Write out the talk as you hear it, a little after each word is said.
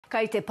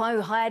Kei te pau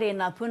haere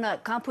nā puna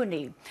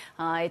kapuni,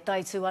 e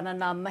taitu ana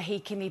nā mahi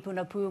kimi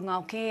puna pūngā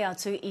ke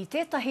atu I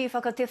tētahi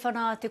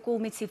whakatewhana te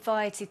kōmiti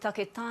whae ti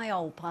take tai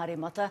au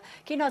pāremata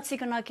ki nā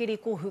tikana kiri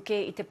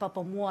kōhuke I te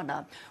papa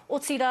moana. O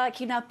tira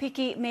ki nā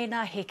piki me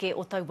nā heke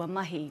o taua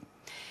mahi.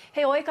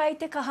 He oeka I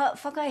te kaha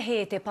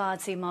whakahe te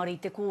pāti Māori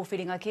te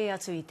kōwhiringa ke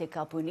atu I te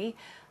kapuni,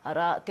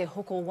 ara te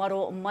hoko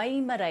waro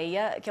mai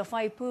mareia kia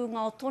whai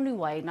pūngā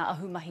tonu ai nā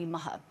ahumahi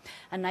maha.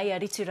 Anei a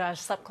Ritura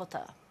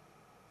Sapkota.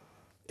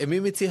 E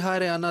mimiti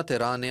haere ana te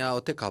rānea o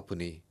te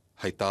kapuni,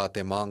 hei tā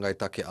te māngai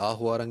take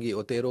āhuarangi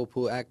o te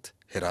Aotearoa Act,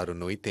 he raru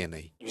nui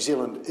tēnei. New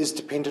Zealand is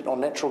dependent on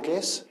natural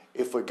gas.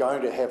 If we're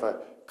going to have a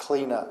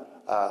cleaner,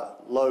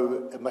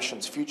 low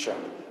emissions future,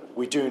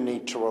 we do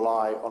need to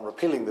rely on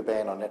repealing the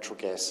ban on natural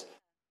gas.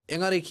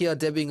 Engari kia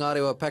Debbie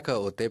Ngārewa Peka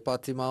o te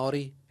Pāti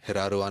Māori, he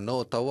raru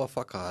anō taua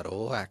whakaaro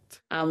o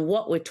Act.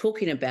 What we're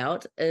talking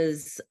about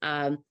is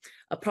a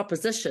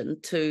proposition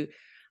to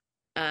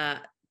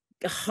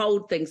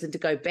hold things and to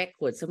go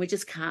backwards, and we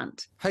just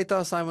can't. Hei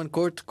tā Simon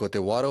Court, ko te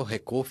waro he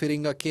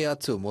kōwhiringa ke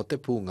atu mo te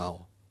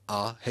pūngao,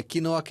 a he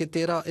kino ake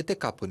tērā e te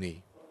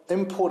kapuni.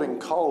 Importing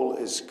coal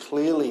is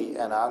clearly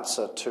an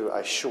answer to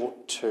a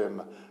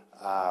short-term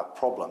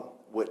problem,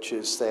 which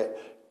is that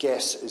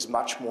gas is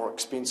much more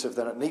expensive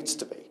than it needs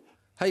to be.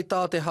 Hei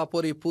tā te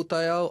hapori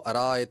putai au,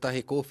 arā e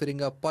tahi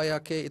kōwhiringa pai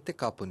ake I te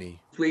kapuni.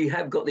 We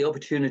have got the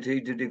opportunity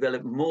to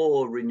develop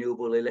more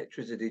renewable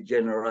electricity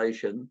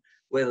generation,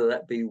 whether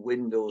that be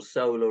wind or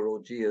solar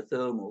or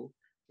geothermal.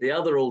 The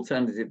other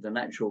alternative, the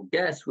natural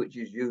gas, which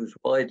is used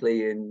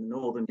widely in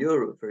Northern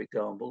Europe, for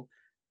example,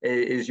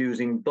 is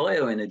using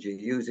bioenergy,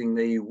 using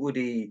the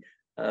woody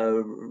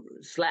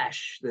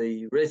slash,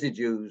 the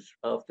residues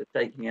after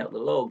taking out the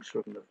logs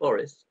from the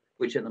forest,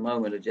 which at the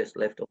moment are just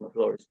left on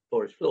the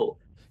forest floor.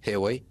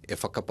 Hewei, e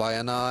whakapai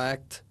ana a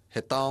Act,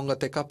 he taonga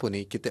te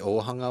kapuni ki te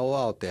ohanga o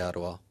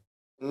Aotearoa.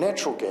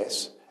 Natural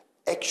gas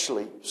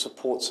actually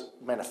supports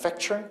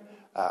manufacturing,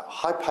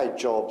 high-paid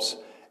jobs,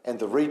 and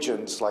the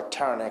regions like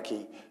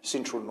Taranaki,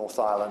 Central North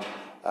Island,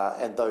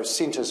 and those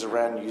centres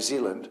around New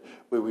Zealand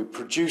where we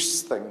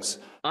produce things.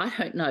 I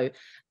don't know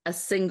a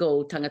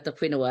single tangata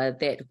whenua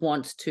that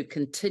wants to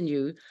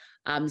continue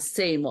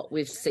seeing what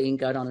we've seen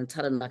going on in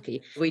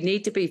Taranaki. We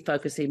need to be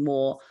focusing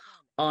more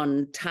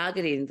on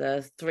targeting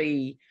the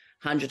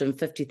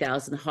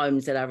 350,000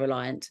 homes that are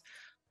reliant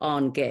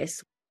on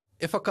gas.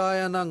 E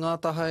whakae ana ngā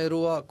taha e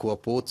rua, kua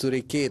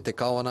pōturi ke te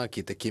kawana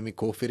ki te kimi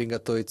kōwhiringa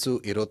toitu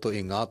I roto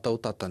I ngā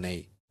tautata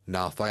nei.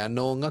 Nā whai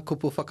anō ngā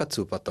kupu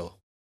whakatūpato.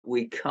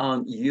 We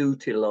can't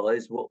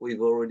utilise what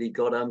we've already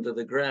got under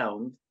the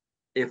ground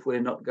if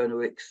we're not going to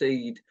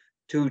exceed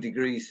 2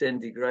 degrees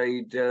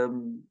centigrade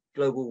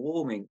global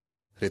warming.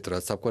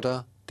 Ritura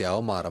Sapkota, te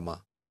ao marama.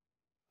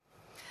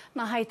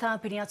 Nā hei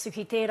tāpini atu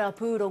ki tērā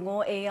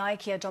pūrongo AI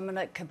kia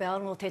Dominic Cabell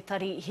no te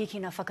tari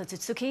hikina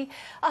whakatutuki.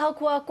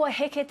 Ahakoa, kua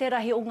heke te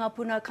rahi o ngā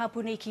puna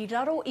kapuni ki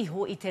raro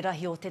iho I te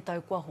rahi o te tau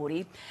kua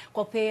hori.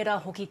 Kua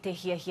pērā hoki te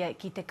hiahia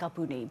ki te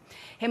kapuni.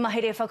 He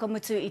mahere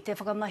whakamutu I te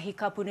whakamahi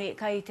kapuni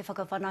kai te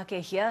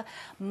whakawhanake hia.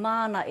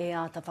 Māna e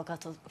āta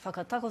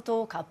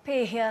whakatakoto, ka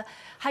pēhea,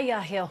 hei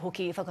ahea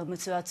hoki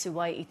whakamutu atu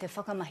ai I te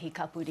whakamahi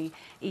kapuni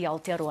I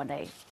Aotearoa nei.